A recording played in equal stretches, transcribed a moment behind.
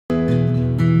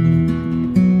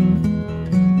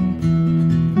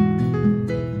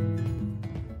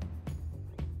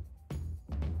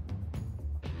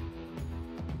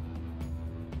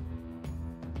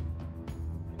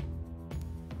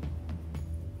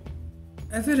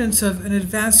evidence of an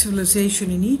advanced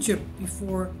civilization in Egypt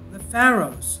before the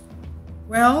Pharaohs?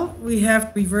 Well, we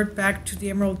have to revert back to the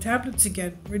Emerald Tablets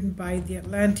again, written by the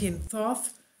Atlantean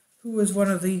Thoth, who was one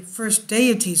of the first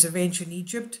deities of ancient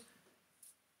Egypt.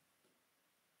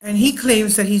 And he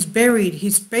claims that he's buried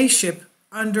his spaceship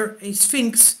under a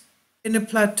sphinx in a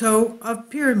plateau of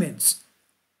pyramids.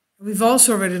 We've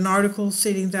also read an article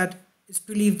stating that it's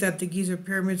believed that the Giza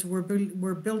pyramids were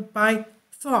built by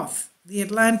Thoth, the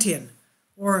Atlantean,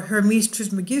 or Hermes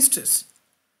Trismegistus.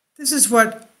 This is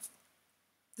what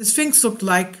the Sphinx looked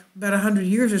like about 100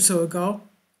 years or so ago.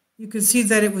 You can see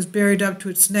that it was buried up to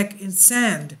its neck in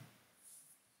sand.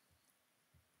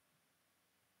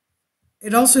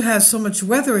 It also has so much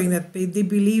weathering that they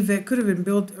believe it could have been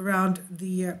built around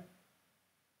the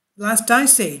last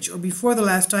ice age or before the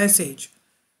last ice age,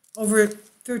 over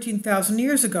 13,000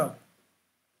 years ago.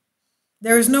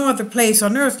 There is no other place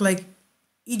on Earth like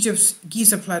Egypt's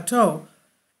Giza Plateau.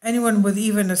 Anyone with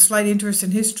even a slight interest in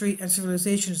history and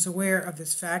civilization is aware of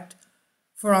this fact,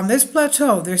 for on this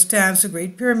plateau there stands the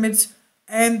Great Pyramids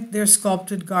and their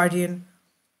sculpted guardian,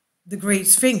 the Great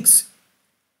Sphinx.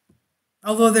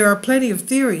 Although there are plenty of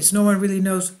theories, no one really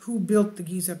knows who built the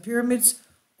Giza pyramids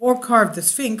or carved the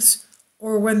Sphinx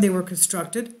or when they were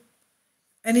constructed.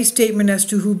 Any statement as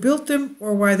to who built them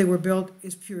or why they were built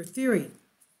is pure theory.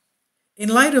 In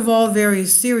light of all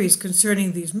various theories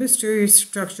concerning these mysterious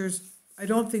structures, I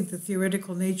don't think the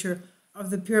theoretical nature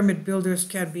of the pyramid builders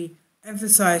can be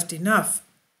emphasized enough.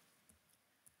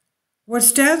 What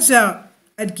stands out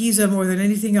at Giza more than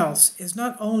anything else is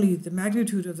not only the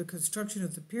magnitude of the construction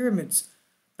of the pyramids,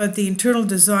 but the internal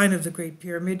design of the Great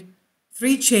Pyramid,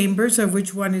 3 chambers of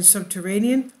which one is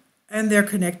subterranean, and their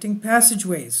connecting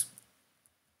passageways.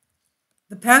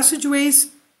 The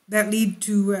passageways that leads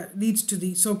to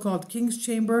the so-called King's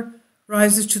Chamber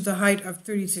rises to the height of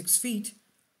 36 feet.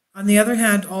 On the other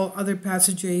hand, all other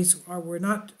passageways were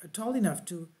not tall enough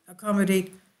to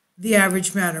accommodate the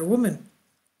average man or woman.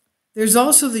 There's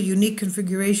also the unique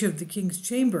configuration of the King's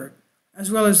Chamber, as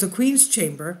well as the Queen's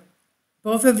Chamber.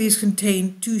 Both of these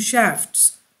contain 2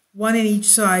 shafts, one in each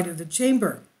side of the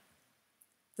chamber.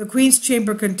 The Queen's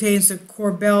Chamber contains a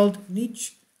corbelled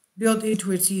niche built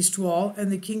into its east wall, and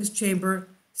the King's Chamber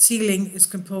ceiling is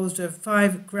composed of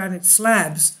 5 granite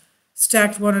slabs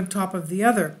stacked one on top of the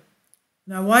other.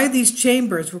 Now, why these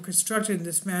chambers were constructed in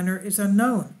this manner is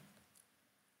unknown.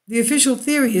 The official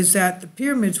theory is that the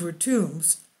pyramids were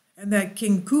tombs, and that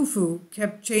King Khufu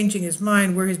kept changing his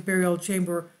mind where his burial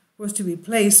chamber was to be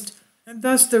placed, and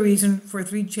thus the reason for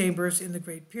 3 chambers in the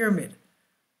Great Pyramid.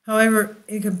 However,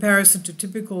 in comparison to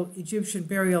typical Egyptian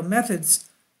burial methods,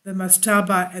 the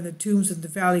mastaba and the tombs in the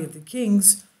Valley of the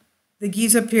Kings, the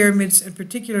Giza pyramids, and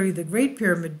particularly the Great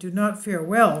Pyramid, do not fare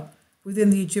well within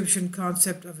the Egyptian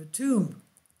concept of a tomb.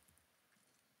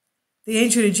 The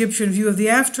ancient Egyptian view of the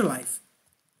afterlife.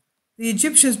 The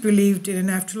Egyptians believed in an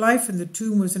afterlife, and the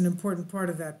tomb was an important part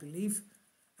of that belief.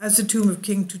 As the tomb of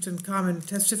King Tutankhamun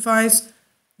testifies,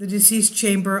 the deceased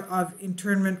chamber of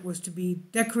interment was to be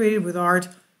decorated with art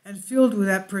and filled with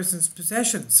that person's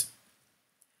possessions.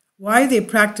 Why they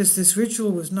practiced this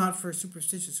ritual was not for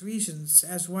superstitious reasons,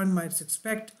 as one might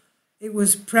expect. It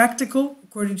was practical,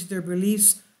 according to their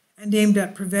beliefs, and aimed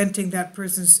at preventing that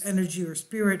person's energy or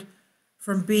spirit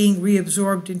from being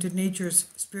reabsorbed into nature's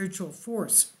spiritual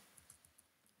force.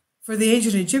 For the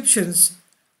ancient Egyptians,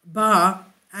 Ba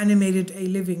animated a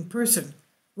living person,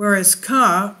 whereas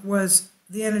Ka was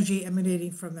the energy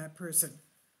emanating from that person.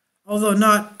 Although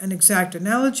not an exact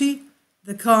analogy,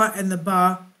 the Ka and the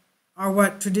Ba are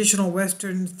what traditional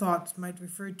Western thoughts might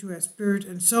refer to as spirit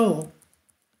and soul.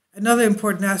 Another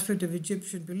important aspect of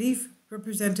Egyptian belief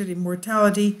represented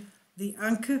immortality, the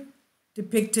Ankh,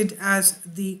 depicted as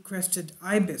the crested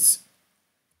ibis.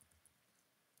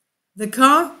 The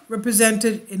Ka,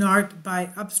 represented in art by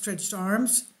upstretched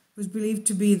arms, was believed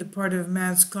to be the part of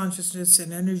man's consciousness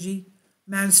and energy,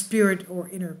 man's spirit or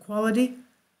inner quality,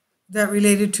 that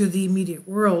related to the immediate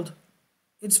world.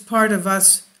 It's part of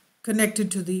us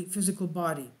connected to the physical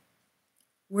body,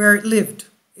 where it lived,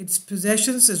 its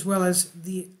possessions as well as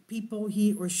the people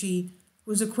he or she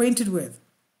was acquainted with.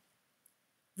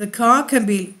 The Ka can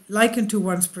be likened to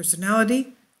one's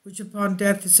personality, which upon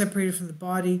death is separated from the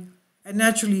body and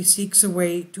naturally seeks a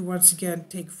way to once again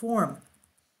take form.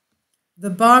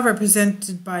 The Ba,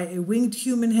 represented by a winged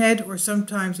human head or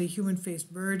sometimes a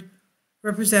human-faced bird,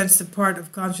 represents the part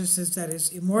of consciousness that is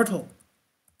immortal.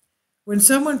 When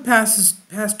someone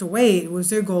passed away, it was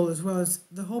their goal, as well as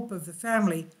the hope of the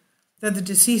family, that the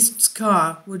deceased's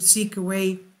Ka would seek a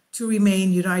way to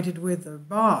remain united with their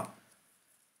Ba.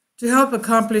 To help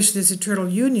accomplish this eternal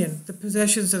union, the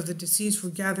possessions of the deceased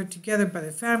were gathered together by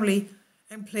the family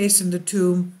and placed in the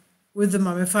tomb with the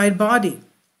mummified body.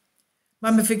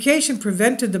 Mummification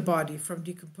prevented the body from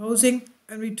decomposing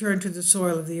and returned to the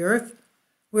soil of the earth,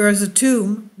 whereas the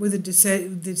tomb with the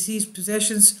deceased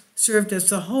possessions served as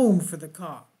the home for the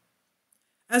ka.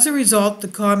 As a result, the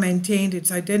ka maintained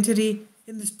its identity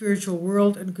in the spiritual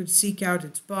world and could seek out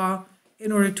its ba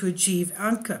in order to achieve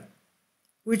anka,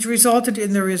 which resulted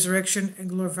in the resurrection and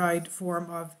glorified form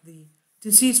of the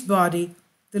deceased body,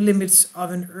 the limits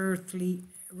of an earthly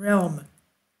realm,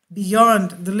 beyond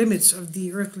the limits of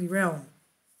the earthly realm.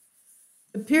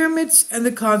 The pyramids and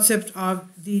the concept of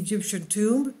the Egyptian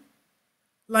tomb,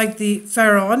 like the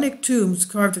pharaonic tombs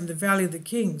carved in the Valley of the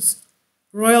Kings,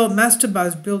 royal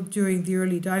mastabas built during the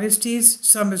early dynasties,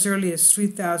 some as early as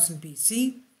 3000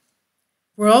 BC,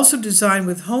 were also designed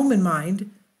with home in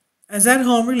mind, as that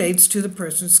home relates to the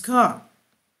person's ka.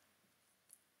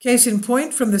 Case in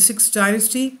point, from the 6th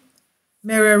dynasty,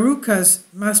 Marianas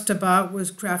mastaba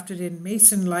was crafted in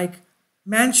mason-like,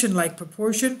 mansion-like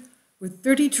proportion with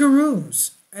 32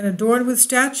 rooms and adorned with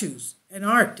statues and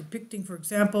art depicting, for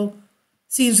example,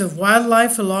 scenes of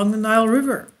wildlife along the Nile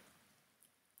River.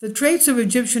 The traits of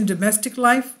Egyptian domestic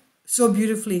life, so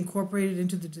beautifully incorporated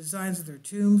into the designs of their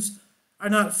tombs, are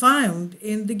not found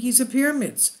in the Giza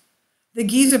pyramids. The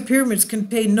Giza pyramids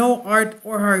contain no art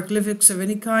or hieroglyphics of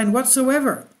any kind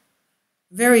whatsoever,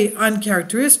 very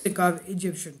uncharacteristic of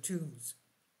Egyptian tombs.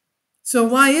 So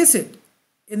why is it,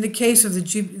 in the case of the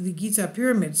Giza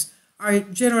pyramids, are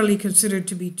generally considered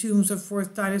to be tombs of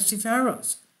 4th dynasty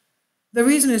pharaohs? The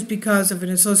reason is because of an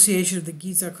association of the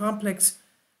Giza complex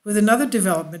with another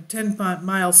development 10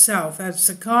 miles south at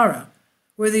Saqqara,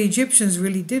 where the Egyptians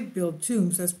really did build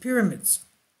tombs as pyramids.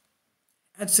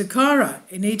 At Saqqara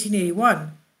in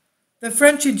 1881, the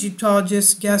French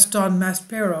Egyptologist Gaston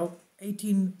Maspero,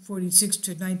 1846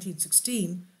 to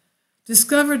 1916,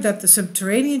 discovered that the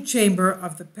subterranean chamber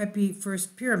of the Pepi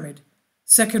First Pyramid,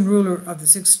 second ruler of the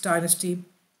 6th dynasty,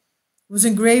 was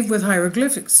engraved with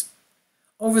hieroglyphics.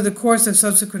 Over the course of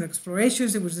subsequent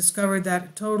explorations, it was discovered that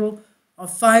a total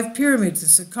of 5 pyramids in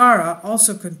Saqqara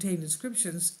also contained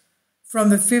inscriptions from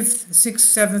the 5th, 6th,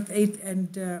 7th, 8th,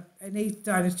 and 8th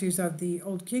dynasties of the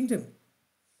Old Kingdom.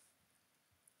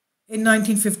 In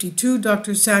 1952,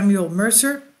 Dr. Samuel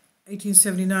Mercer,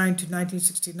 1879 to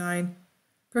 1969,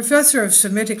 professor of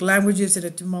Semitic languages and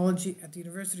etymology at the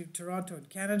University of Toronto in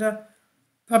Canada,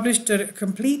 published a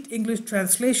complete English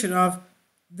translation of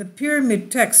the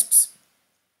pyramid texts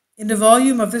in the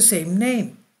volume of the same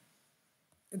name.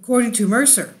 According to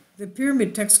Mercer, the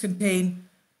pyramid texts contain,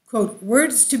 quote,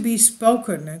 words to be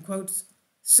spoken, and quote,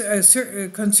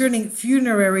 concerning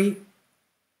funerary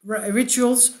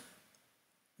rituals,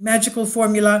 magical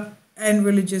formula, and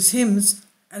religious hymns,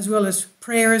 as well as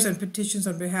prayers and petitions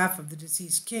on behalf of the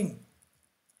deceased king.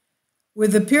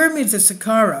 With the pyramids at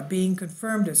Saqqara being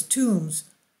confirmed as tombs,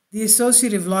 the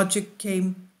associative logic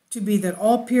came to be that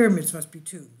all pyramids must be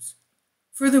tombs.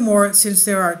 Furthermore, since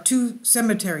there are 2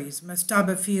 cemeteries,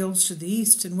 mastaba fields to the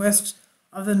east and west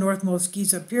of the northmost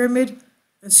Giza pyramid,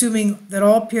 assuming that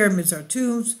all pyramids are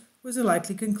tombs was a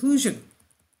likely conclusion.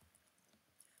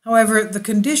 However, the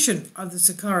condition of the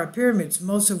Saqqara pyramids,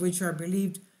 most of which are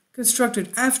believed constructed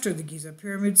after the Giza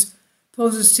pyramids,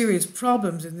 poses serious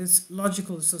problems in this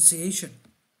logical association.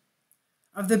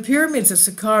 Of the pyramids at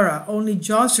Saqqara, only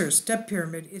Djoser's step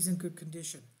pyramid is in good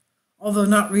condition, although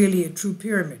not really a true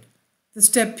pyramid. The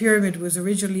step pyramid was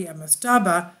originally a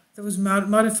mastaba that was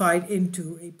modified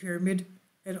into a pyramid,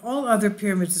 and all other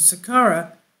pyramids at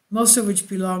Saqqara, most of which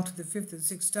belong to the 5th and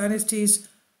 6th dynasties,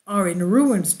 are in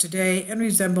ruins today and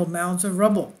resemble mounds of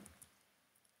rubble.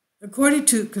 According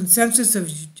to consensus of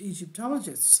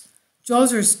Egyptologists,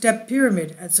 Djoser's step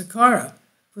pyramid at Saqqara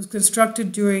was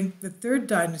constructed during the 3rd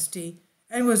dynasty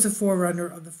and was the forerunner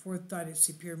of the 4th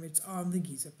dynasty pyramids on the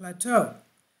Giza plateau.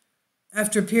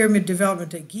 After pyramid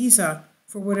development at Giza,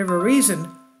 for whatever reason,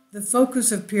 the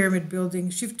focus of pyramid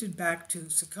building shifted back to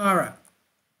Saqqara.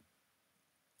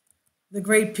 The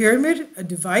Great Pyramid, a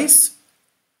device.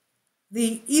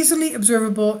 The easily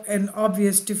observable and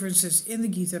obvious differences in the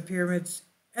Giza pyramids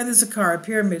and the Saqqara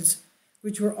pyramids,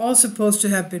 which were all supposed to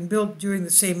have been built during the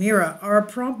same era, are a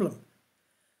problem.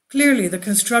 Clearly, the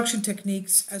construction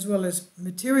techniques as well as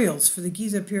materials for the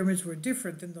Giza pyramids were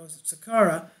different than those of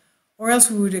Saqqara, or else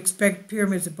we would expect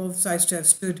pyramids of both sides to have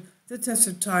stood the test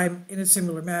of time in a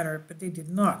similar manner, but they did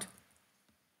not.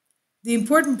 The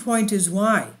important point is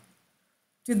why.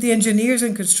 Did the engineers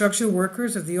and construction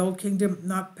workers of the Old Kingdom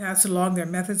not pass along their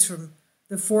methods from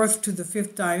the 4th to the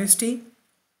 5th dynasty?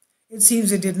 It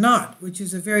seems they did not, which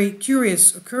is a very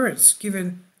curious occurrence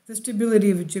given the stability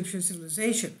of Egyptian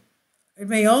civilization. It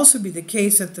may also be the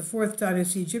case that the 4th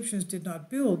dynasty Egyptians did not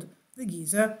build the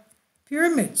Giza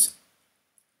pyramids.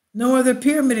 No other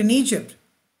pyramid in Egypt,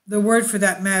 the word for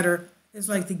that matter, is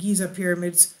like the Giza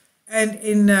pyramids, and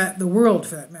in the world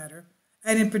for that matter,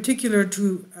 and in particular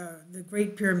to the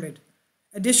Great Pyramid.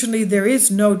 Additionally, there is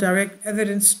no direct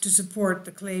evidence to support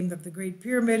the claim that the Great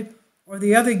Pyramid or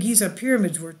the other Giza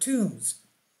pyramids were tombs,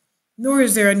 nor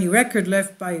is there any record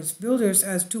left by its builders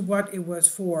as to what it was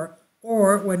for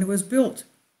or when it was built.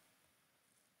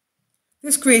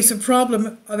 This creates a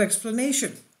problem of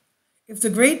explanation. If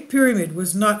the Great Pyramid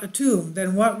was not a tomb,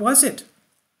 then what was it?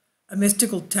 A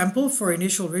mystical temple for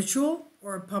initial ritual,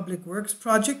 or a public works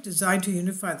project designed to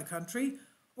unify the country,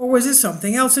 or was it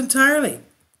something else entirely?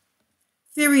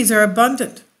 Theories are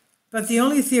abundant, but the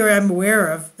only theory I'm aware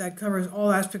of that covers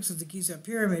all aspects of the Giza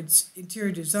pyramids'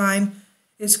 interior design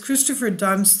is Christopher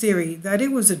Dunn's theory that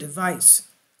it was a device.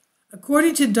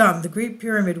 According to Dunn, the Great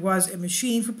Pyramid was a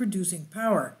machine for producing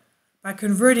power by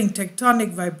converting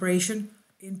tectonic vibration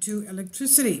into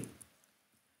electricity.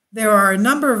 There are a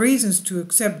number of reasons to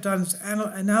accept Dunn's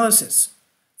analysis.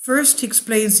 First, he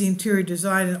explains the interior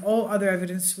design and all other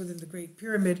evidence within the Great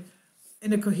Pyramid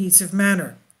in a cohesive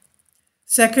manner.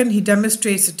 Second, he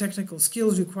demonstrates the technical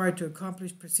skills required to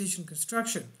accomplish precision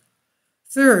construction.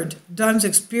 Third, Dunn's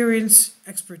experience,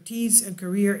 expertise, and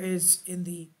career is in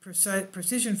the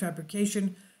precision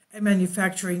fabrication and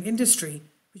manufacturing industry,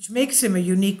 which makes him a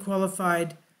uniquely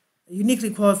qualified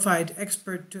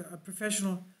expert to a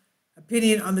professional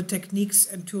opinion on the techniques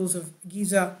and tools of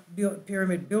Giza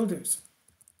pyramid builders.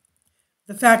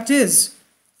 The fact is,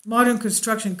 modern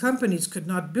construction companies could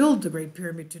not build the Great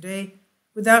Pyramid today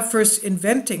without first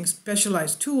inventing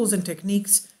specialized tools and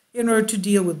techniques in order to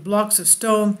deal with blocks of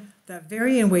stone that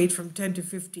vary in weight from 10 to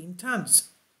 15 tons.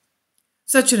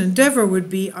 Such an endeavor would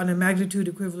be on a magnitude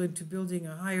equivalent to building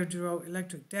a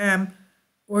hydroelectric dam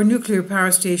or a nuclear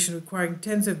power station requiring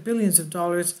tens of billions of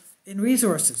dollars in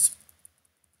resources.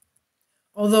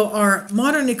 Although our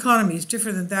modern economy is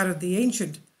different than that of the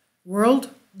ancient world,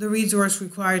 the resource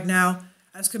required now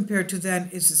as compared to then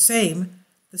is the same.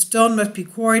 The stone must be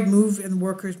quarried, moved, and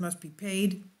workers must be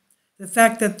paid. The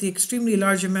fact that the extremely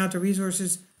large amount of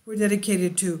resources were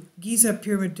dedicated to Giza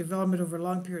pyramid development over a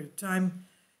long period of time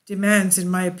demands, in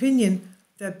my opinion,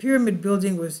 that pyramid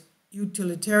building was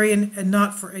utilitarian and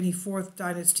not for any 4th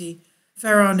dynasty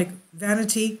pharaonic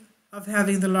vanity of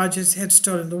having the largest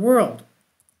headstone in the world.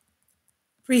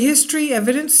 Prehistory,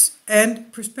 evidence,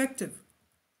 and perspective.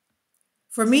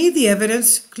 For me, the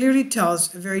evidence clearly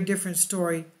tells a very different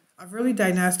story of early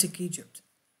dynastic Egypt.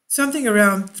 Something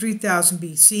around 3000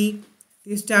 BC,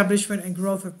 the establishment and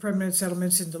growth of permanent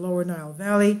settlements in the lower Nile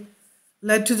Valley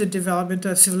led to the development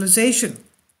of civilization.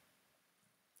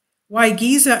 Why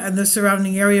Giza and the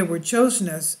surrounding area were chosen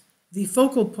as the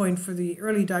focal point for the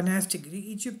early dynastic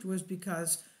Egypt was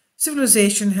because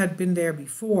civilization had been there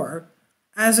before,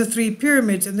 as the 3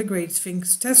 pyramids and the Great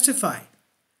Sphinx testify.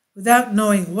 Without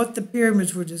knowing what the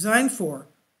pyramids were designed for,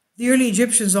 the early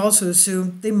Egyptians also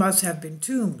assumed they must have been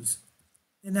tombs.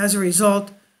 And as a result,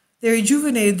 they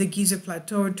rejuvenated the Giza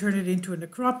Plateau and turned it into a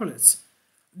necropolis,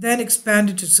 then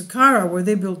expanded to Saqqara, where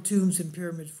they built tombs in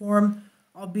pyramid form,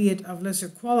 albeit of lesser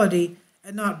quality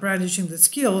and not brandishing the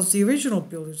skills the original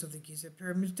builders of the Giza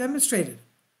pyramids demonstrated.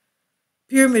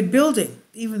 Pyramid building,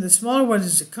 even the smaller ones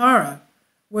in Saqqara,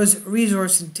 was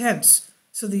resource intense,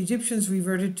 so the Egyptians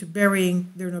reverted to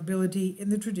burying their nobility in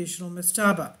the traditional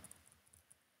mastaba.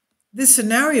 This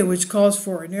scenario, which calls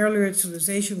for an earlier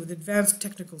civilization with advanced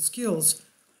technical skills,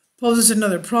 poses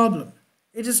another problem.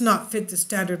 It does not fit the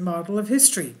standard model of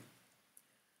history.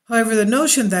 However, the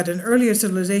notion that an earlier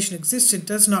civilization existed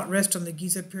does not rest on the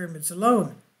Giza pyramids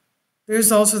alone. There is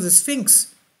also the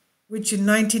Sphinx, which in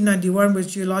 1991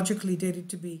 was geologically dated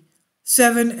to be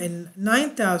 7,000 and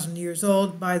 9,000 years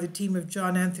old by the team of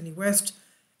John Anthony West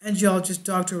and geologist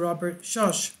Dr. Robert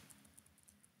Schoch.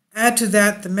 Add to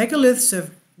that the megaliths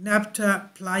of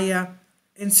Nabta Playa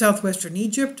in southwestern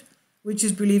Egypt, which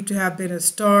is believed to have been a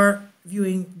star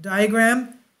viewing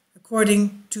diagram,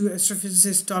 according to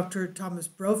astrophysicist Dr. Thomas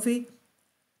Brophy,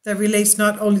 that relates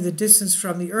not only the distance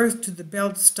from the Earth to the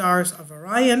belt stars of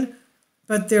Orion,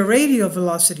 but their radial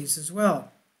velocities as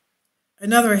well.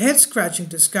 Another head-scratching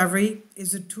discovery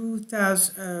is the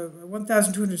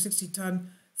 1,260-ton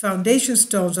foundation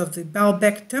stones of the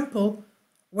Baalbek Temple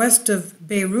west of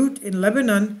Beirut in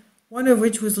Lebanon, one of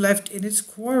which was left in its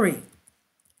quarry.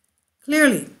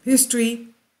 Clearly, history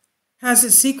has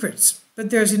its secrets, but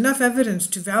there's enough evidence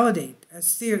to validate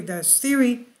as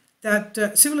theory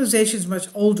that civilization is much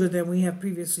older than we have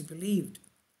previously believed.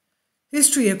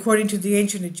 History, according to the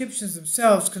ancient Egyptians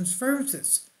themselves, confirms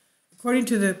this. According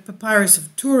to the Papyrus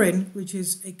of Turin, which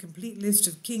is a complete list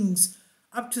of kings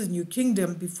up to the New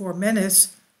Kingdom before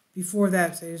Menes, before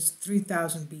that is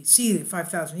 3000 BC,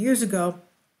 5,000 years ago,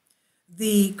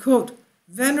 the, quote,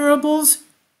 Venerables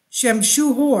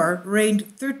Shemshu-Hor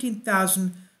reigned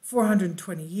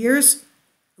 13,420 years,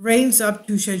 reigns up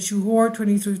to Shemshu-Hor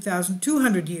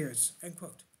 23,200 years, end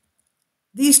quote.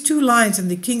 These two lines in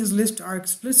the king's list are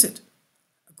explicit.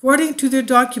 According to their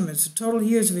documents, the total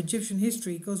years of Egyptian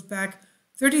history goes back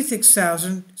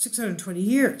 36,620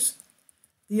 years.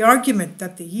 The argument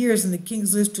that the years in the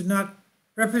king's list do not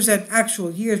represent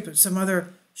actual years but some other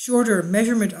shorter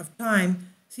measurement of time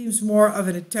seems more of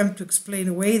an attempt to explain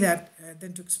away that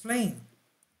than to explain.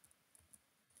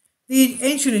 The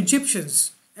ancient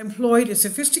Egyptians employed a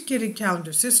sophisticated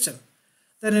calendar system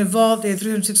that involved a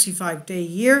 365-day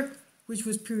year, which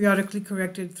was periodically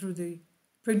corrected through the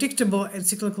predictable and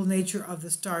cyclical nature of the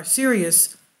star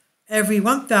Sirius. Every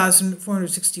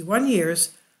 1,461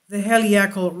 years, the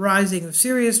heliacal rising of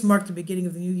Sirius marked the beginning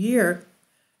of the new year.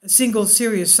 A single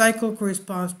Sirius cycle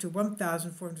corresponds to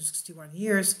 1,461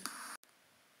 years.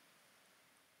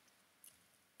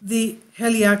 The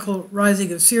heliacal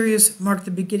rising of Sirius marked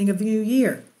the beginning of the new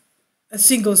year. A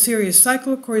single Sirius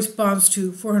cycle corresponds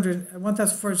to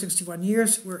 1,461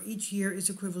 years, where each year is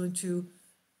equivalent to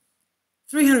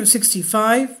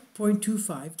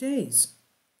 365.25 days.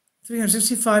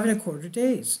 365 and a quarter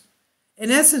days. In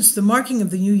essence, the marking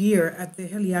of the new year at the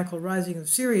heliacal rising of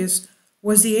Sirius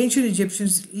was the ancient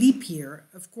Egyptians' leap year.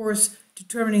 Of course,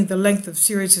 determining the length of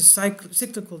Sirius's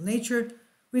cyclical nature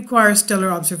requires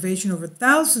stellar observation over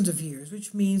thousands of years,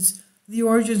 which means the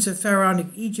origins of pharaonic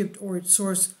Egypt or its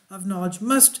source of knowledge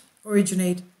must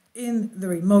originate in the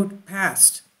remote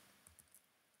past.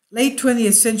 Late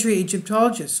 20th century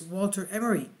Egyptologist Walter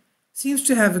Emery seems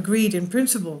to have agreed in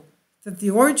principle that the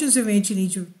origins of ancient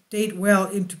Egypt date well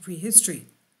into prehistory.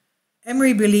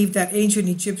 Emery believed that ancient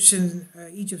Egypt's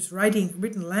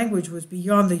written language was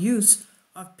beyond the use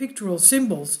of pictorial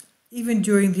symbols even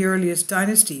during the earliest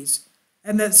dynasties,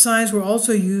 and that signs were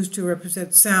also used to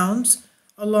represent sounds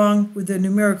along with the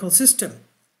numerical system.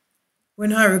 When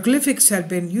hieroglyphics had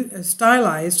been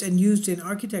stylized and used in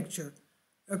architecture,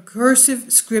 a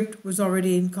cursive script was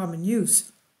already in common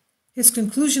use. His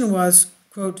conclusion was,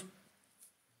 quote,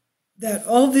 that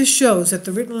all this shows that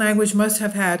the written language must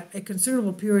have had a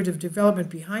considerable period of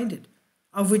development behind it,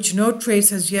 of which no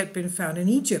trace has yet been found in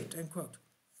Egypt, end quote.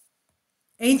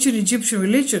 Ancient Egyptian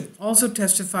religion also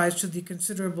testifies to the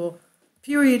considerable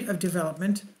period of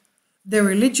development. Their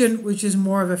religion, which is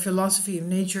more of a philosophy of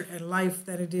nature and life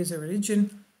than it is a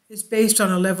religion, is based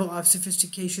on a level of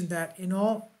sophistication that, in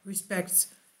all respects,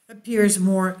 appears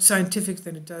more scientific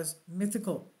than it does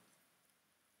mythical.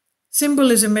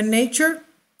 Symbolism and nature,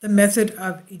 the method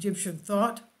of Egyptian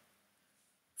thought.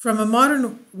 From a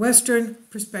modern Western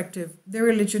perspective, their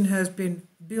religion has been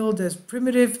billed as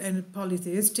primitive and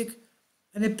polytheistic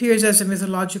and appears as a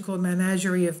mythological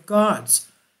menagerie of gods.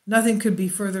 Nothing could be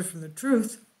further from the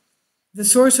truth. The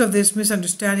source of this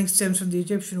misunderstanding stems from the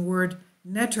Egyptian word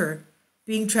neter,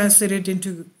 being translated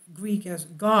into Greek as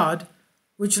God,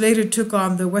 which later took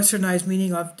on the westernized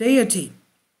meaning of deity.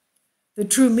 The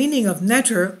true meaning of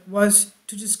neter was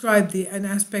to describe an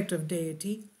aspect of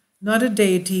deity, not a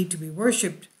deity to be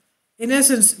worshipped. In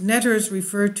essence, neters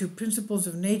refer to principles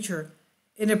of nature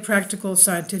in a practical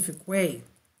scientific way.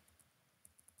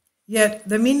 Yet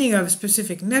the meaning of a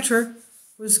specific neter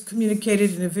was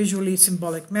communicated in a visually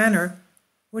symbolic manner.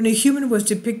 When a human was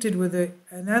depicted with an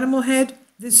animal head,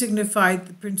 this signified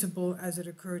the principle as it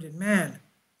occurred in man.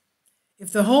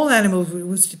 If the whole animal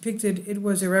was depicted, it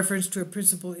was a reference to a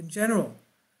principle in general.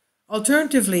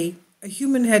 Alternatively, a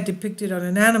human head depicted on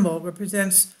an animal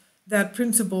represents that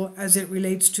principle as it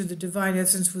relates to the divine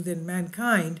essence within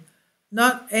mankind,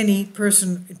 not any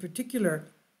person in particular,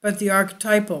 but the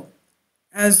archetypal,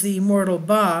 as the immortal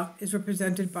Ba is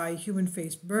represented by a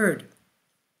human-faced bird.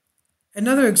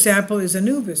 Another example is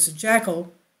Anubis, a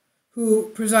jackal, who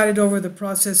presided over the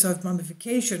process of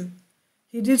mummification.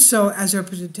 He did so as a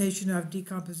representation of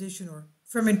decomposition or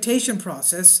fermentation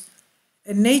process.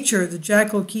 In nature, the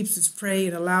jackal keeps its prey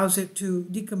and allows it to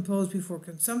decompose before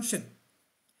consumption.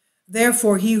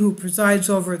 Therefore, he who presides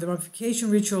over the mummification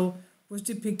ritual was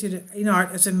depicted in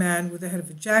art as a man with the head of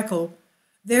a jackal,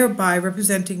 thereby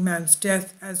representing man's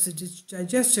death as the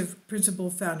digestive principle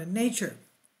found in nature.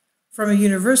 From a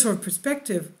universal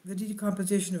perspective, the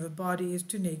decomposition of a body is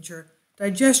to nature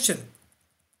digestion.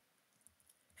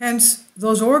 Hence,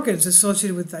 those organs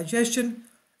associated with digestion,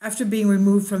 after being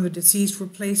removed from the deceased, were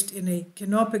placed in a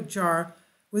canopic jar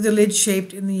with a lid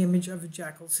shaped in the image of a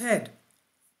jackal's head.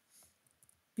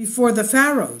 before the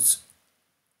Pharaohs.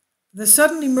 The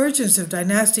sudden emergence of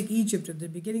dynastic Egypt at the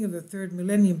beginning of the 3rd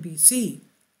millennium BC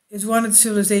is one of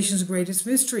civilization's greatest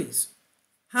mysteries.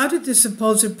 How did this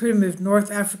supposed primitive North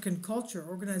African culture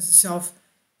organize itself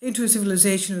into a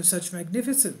civilization of such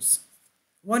magnificence?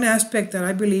 One aspect that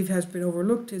I believe has been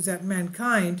overlooked is that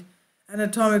mankind,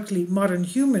 anatomically modern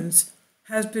humans,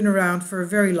 has been around for a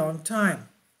very long time.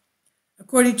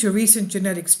 According to recent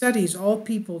genetic studies, all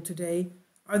people today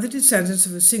are the descendants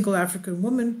of a single African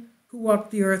woman who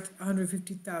walked the earth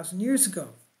 150,000 years ago.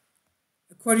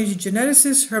 According to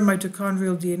geneticists, her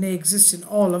mitochondrial DNA exists in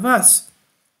all of us.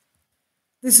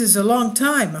 This is a long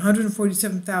time,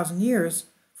 147,000 years,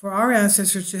 for our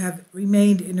ancestors to have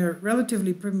remained in a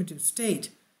relatively primitive state.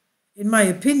 In my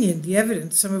opinion, the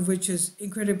evidence, some of which is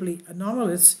incredibly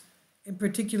anomalous, in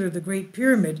particular the Great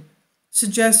Pyramid,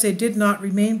 suggests they did not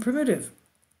remain primitive.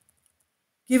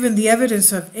 Given the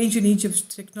evidence of ancient Egypt's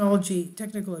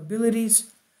technical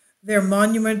abilities, their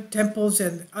monument, temples,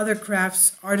 and other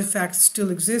crafts, artifacts still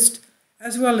exist,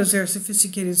 as well as their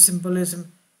sophisticated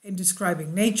symbolism in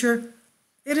describing nature,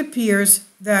 it appears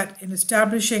that in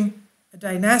establishing a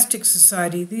dynastic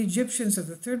society, the Egyptians of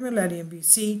the 3rd millennium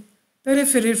BC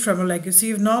benefited from a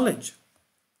legacy of knowledge.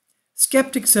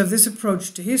 Skeptics of this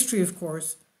approach to history, of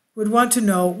course, would want to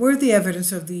know where the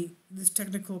evidence of this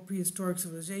technical prehistoric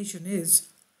civilization is.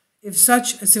 If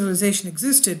such a civilization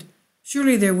existed,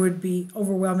 surely there would be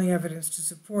overwhelming evidence to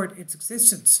support its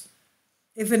existence.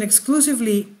 If an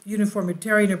exclusively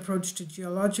uniformitarian approach to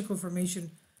geological formation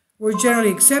were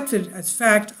generally accepted as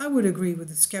fact, I would agree with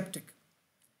the skeptic.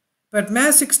 But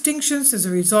mass extinctions as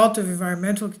a result of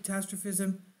environmental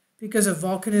catastrophism because of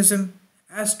volcanism,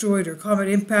 asteroid or comet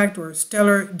impact, or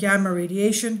stellar gamma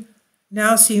radiation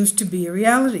now seems to be a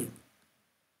reality.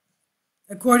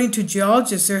 According to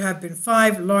geologists, there have been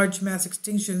 5 large mass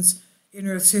extinctions in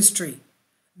Earth's history.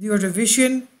 The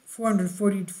Ordovician,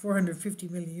 440 to 450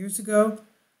 million years ago,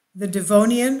 the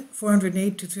Devonian,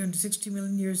 408 to 360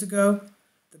 million years ago,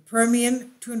 the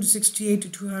Permian, 268 to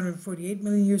 248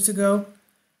 million years ago,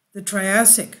 the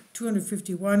Triassic,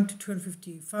 251 to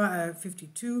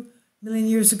 252 million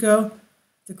years ago,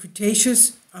 the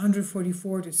Cretaceous,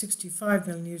 144 to 65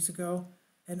 million years ago,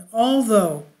 and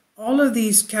although all of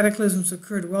these cataclysms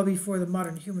occurred well before the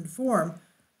modern human form,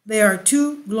 there are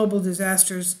two global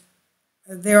disasters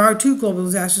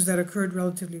that occurred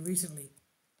relatively recently.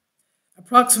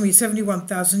 Approximately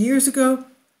 71,000 years ago,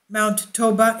 Mount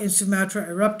Toba in Sumatra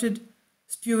erupted,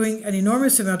 spewing an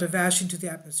enormous amount of ash into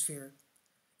the atmosphere.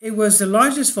 It was the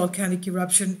largest volcanic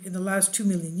eruption in the last 2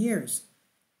 million years,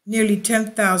 nearly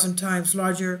 10,000 times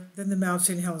larger than the Mount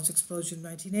St. Helens explosion in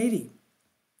 1980.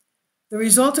 The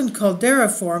resultant caldera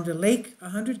formed a lake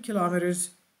 100 kilometers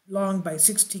long by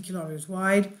 60 kilometers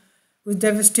wide, with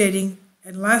devastating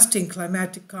and lasting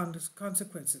climatic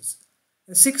consequences.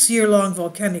 A 6-year-long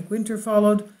volcanic winter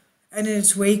followed, and in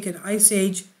its wake an ice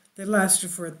age that lasted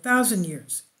for 1,000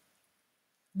 years.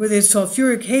 With its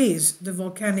sulfuric haze, the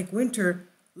volcanic winter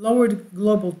lowered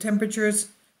global temperatures,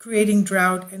 creating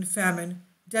drought and famine,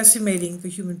 decimating the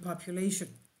human population.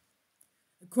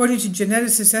 According to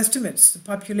geneticist estimates, the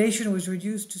population was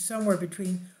reduced to somewhere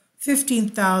between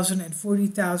 15,000 and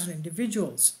 40,000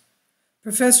 individuals.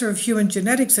 Professor of Human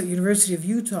Genetics at the University of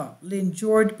Utah, Lynn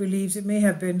George, believes it may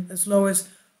have been as low as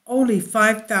only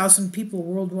 5,000 people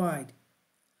worldwide.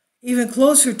 Even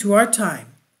closer to our time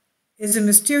is a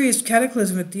mysterious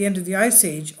cataclysm at the end of the Ice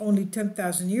Age only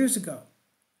 10,000 years ago.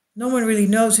 No one really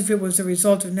knows if it was a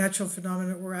result of natural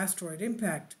phenomena or asteroid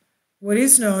impact. What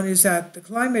is known is that the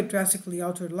climate drastically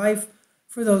altered life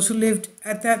for those who lived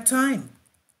at that time.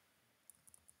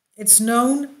 It's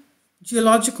known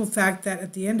geological fact that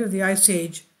at the end of the Ice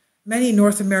Age, many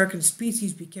North American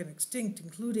species became extinct,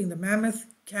 including the mammoth,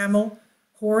 camel,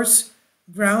 horse,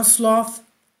 ground sloth,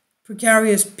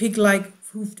 precarious pig-like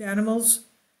hoofed animals,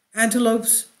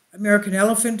 antelopes, American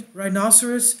elephant,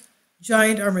 rhinoceros,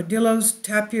 giant armadillos,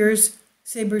 tapirs,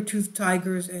 saber-toothed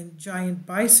tigers, and giant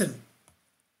bison.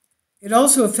 It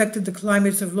also affected the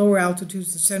climates of lower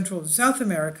altitudes in Central and South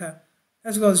America,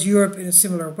 as well as Europe in a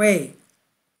similar way.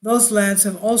 Those lands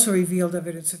have also revealed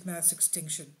evidence of mass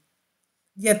extinction.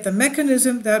 Yet the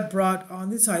mechanism that brought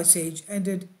on this ice age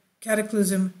ended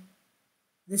cataclysm,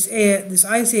 this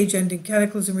ice age ending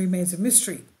cataclysm remains a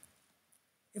mystery.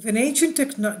 If an ancient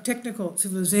technical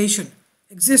civilization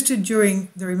existed during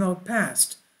the remote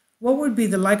past, what would be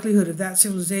the likelihood of that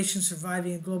civilization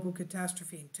surviving a global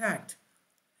catastrophe intact?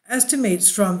 Estimates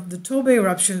from the Toba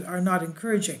eruption are not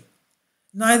encouraging.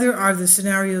 Neither are the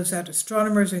scenarios that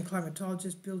astronomers and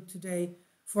climatologists build today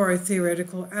for a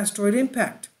theoretical asteroid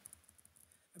impact.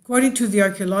 According to the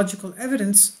archaeological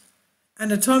evidence,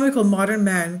 anatomical modern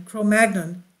man,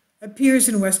 Cro-Magnon, appears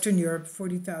in Western Europe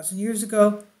 40,000 years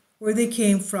ago. Where they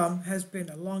came from has been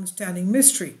a long-standing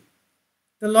mystery.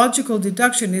 The logical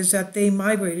deduction is that they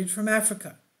migrated from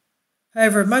Africa.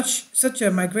 However, such a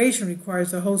migration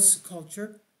requires a host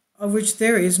culture of which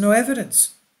there is no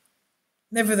evidence.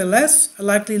 Nevertheless, a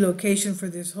likely location for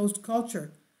this host culture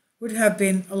would have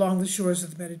been along the shores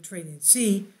of the Mediterranean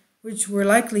Sea, which were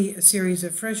likely a series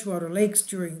of freshwater lakes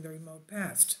during the remote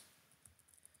past.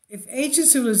 If ancient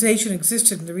civilization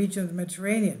existed in the region of the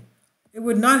Mediterranean, it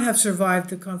would not have survived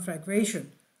the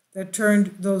conflagration that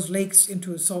turned those lakes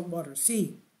into a saltwater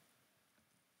sea.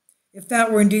 If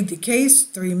that were indeed the case,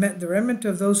 the remnant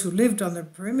of those who lived on the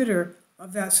perimeter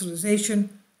of that civilization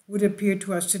would appear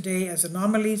to us today as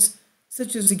anomalies,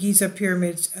 such as the Giza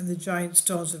pyramids and the giant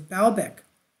stones of Baalbek.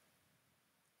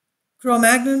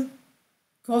 Cro-Magnon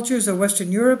cultures of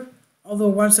Western Europe, although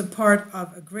once a part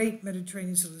of a great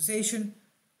Mediterranean civilization,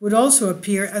 would also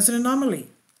appear as an anomaly.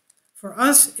 For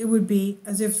us, it would be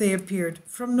as if they appeared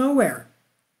from nowhere.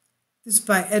 This is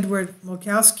by Edward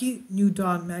Mulkowski, New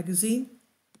Dawn magazine.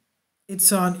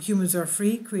 It's on Humans Are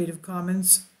Free, Creative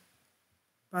Commons,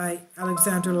 by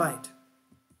Alexander Light.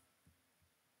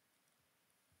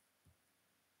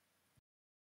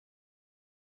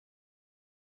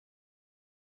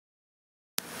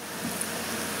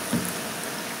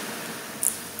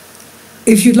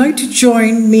 If you'd like to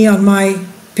join me on my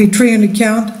Patreon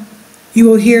account, you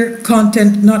will hear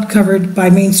content not covered by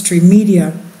mainstream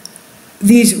media.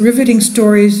 These riveting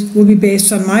stories will be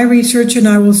based on my research, and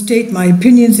I will state my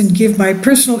opinions and give my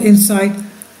personal insight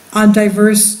on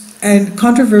diverse and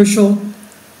controversial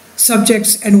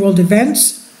subjects and world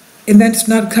events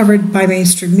not covered by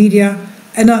mainstream media,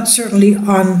 and not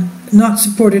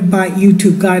supported by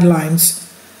YouTube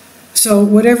guidelines. So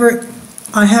whatever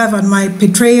I have on my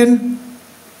Patreon,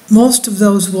 most of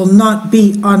those will not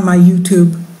be on my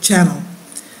YouTube channel.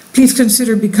 Please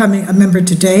consider becoming a member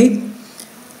today.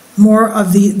 More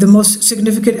of the most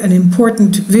significant and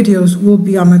important videos will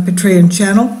be on my Patreon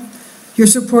channel. Your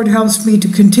support helps me to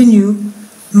continue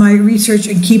my research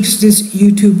and keeps this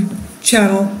YouTube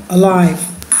channel alive.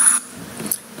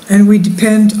 And we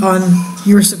depend on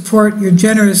your support, your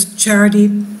generous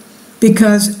charity,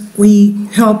 because we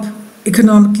help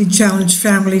economically challenged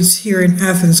families here in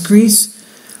Athens, Greece,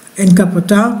 in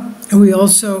Kapota, and we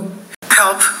also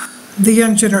help the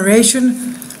young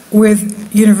generation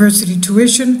with university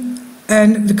tuition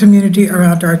and the community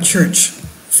around our church.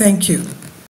 Thank you.